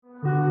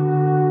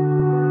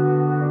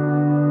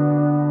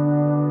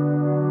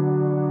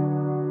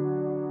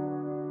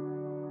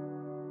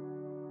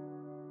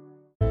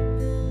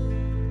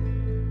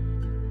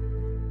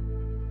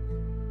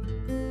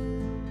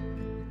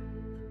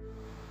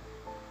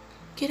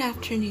Good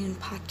afternoon,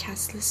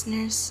 podcast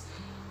listeners.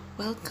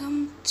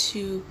 Welcome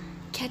to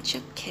Catch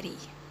Up Kitty.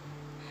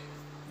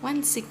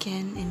 Once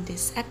again, in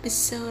this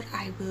episode,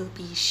 I will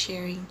be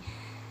sharing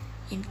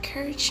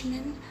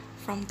encouragement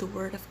from the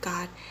Word of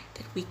God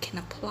that we can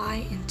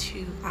apply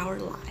into our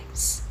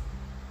lives.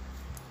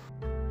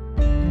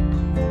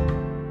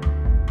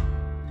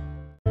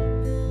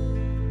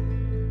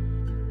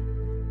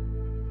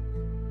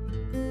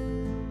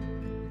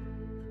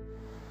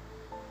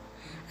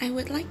 I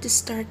would like to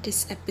start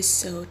this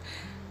episode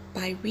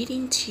by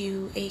reading to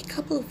you a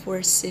couple of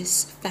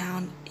verses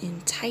found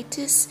in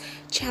Titus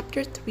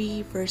chapter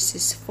 3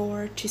 verses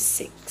 4 to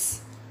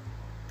 6.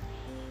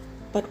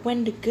 But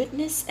when the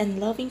goodness and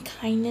loving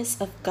kindness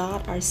of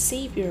God our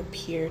Savior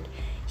appeared,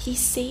 He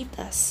saved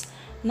us,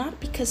 not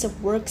because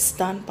of works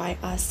done by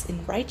us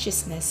in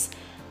righteousness,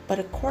 but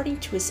according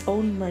to His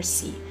own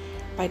mercy,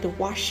 by the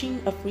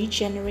washing of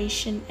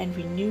regeneration and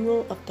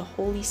renewal of the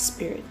Holy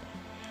Spirit,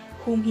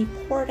 whom He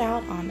poured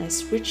out on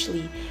us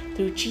richly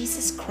through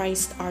Jesus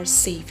Christ our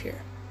Savior.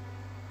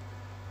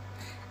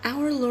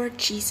 Our Lord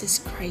Jesus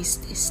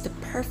Christ is the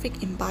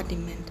perfect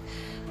embodiment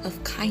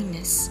of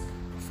kindness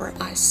for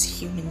us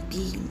human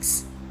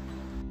beings.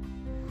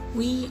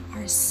 We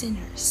are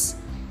sinners,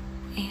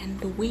 and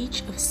the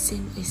wage of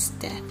sin is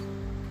death.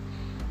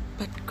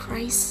 But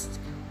Christ,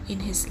 in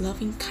His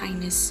loving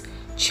kindness,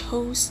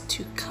 chose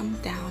to come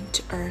down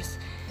to earth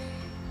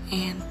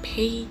and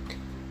paid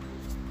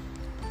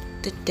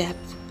the debt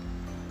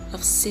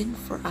of sin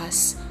for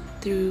us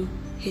through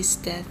His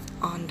death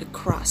on the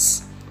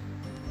cross.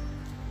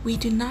 We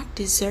do not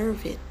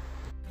deserve it,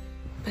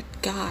 but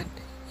God,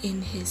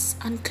 in His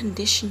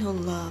unconditional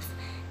love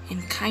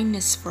and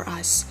kindness for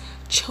us,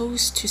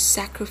 chose to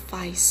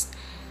sacrifice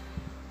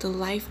the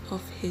life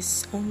of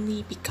His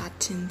only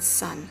begotten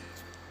Son.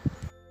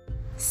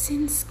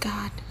 Since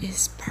God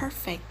is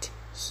perfect,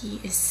 He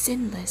is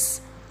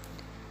sinless.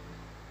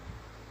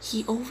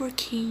 He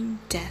overcame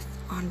death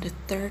on the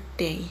third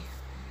day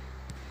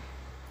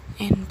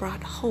and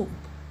brought hope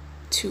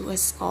to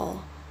us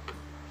all.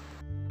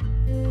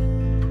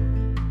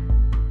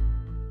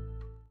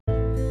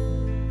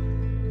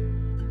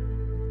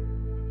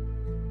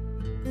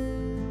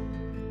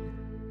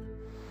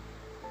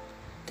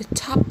 The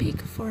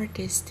topic for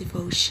this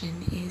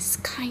devotion is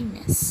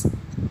kindness,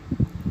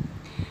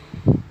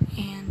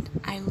 and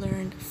I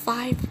learned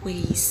 5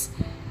 ways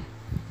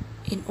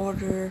in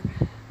order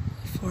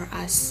for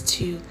us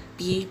to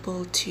be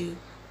able to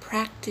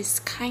practice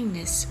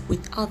kindness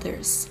with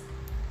others.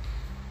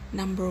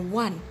 Number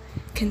 1,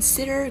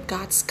 consider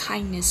God's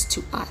kindness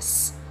to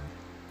us.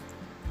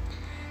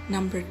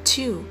 Number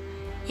 2,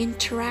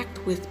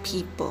 interact with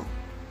people.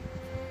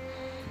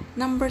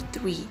 Number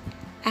 3,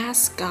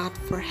 ask God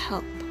for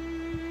help.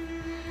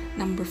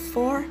 Number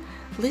 4,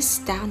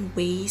 list down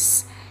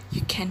ways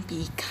you can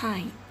be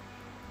kind.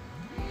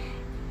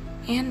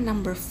 And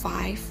number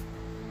 5,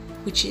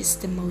 which is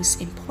the most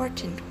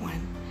important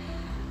one,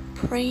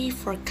 pray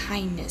for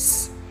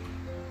kindness.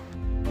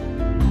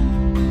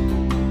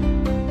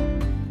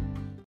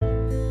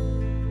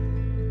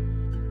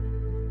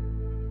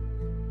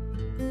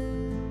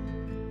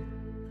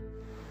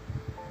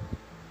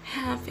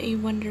 Have a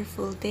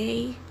wonderful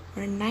day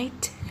or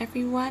night,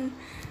 everyone.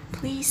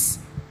 Please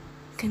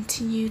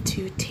continue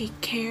to take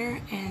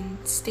care and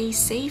stay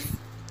safe,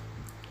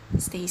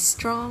 stay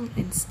strong,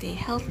 and stay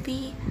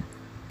healthy.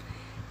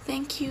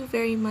 Thank you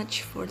very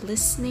much for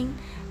listening.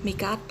 May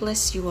God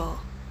bless you all.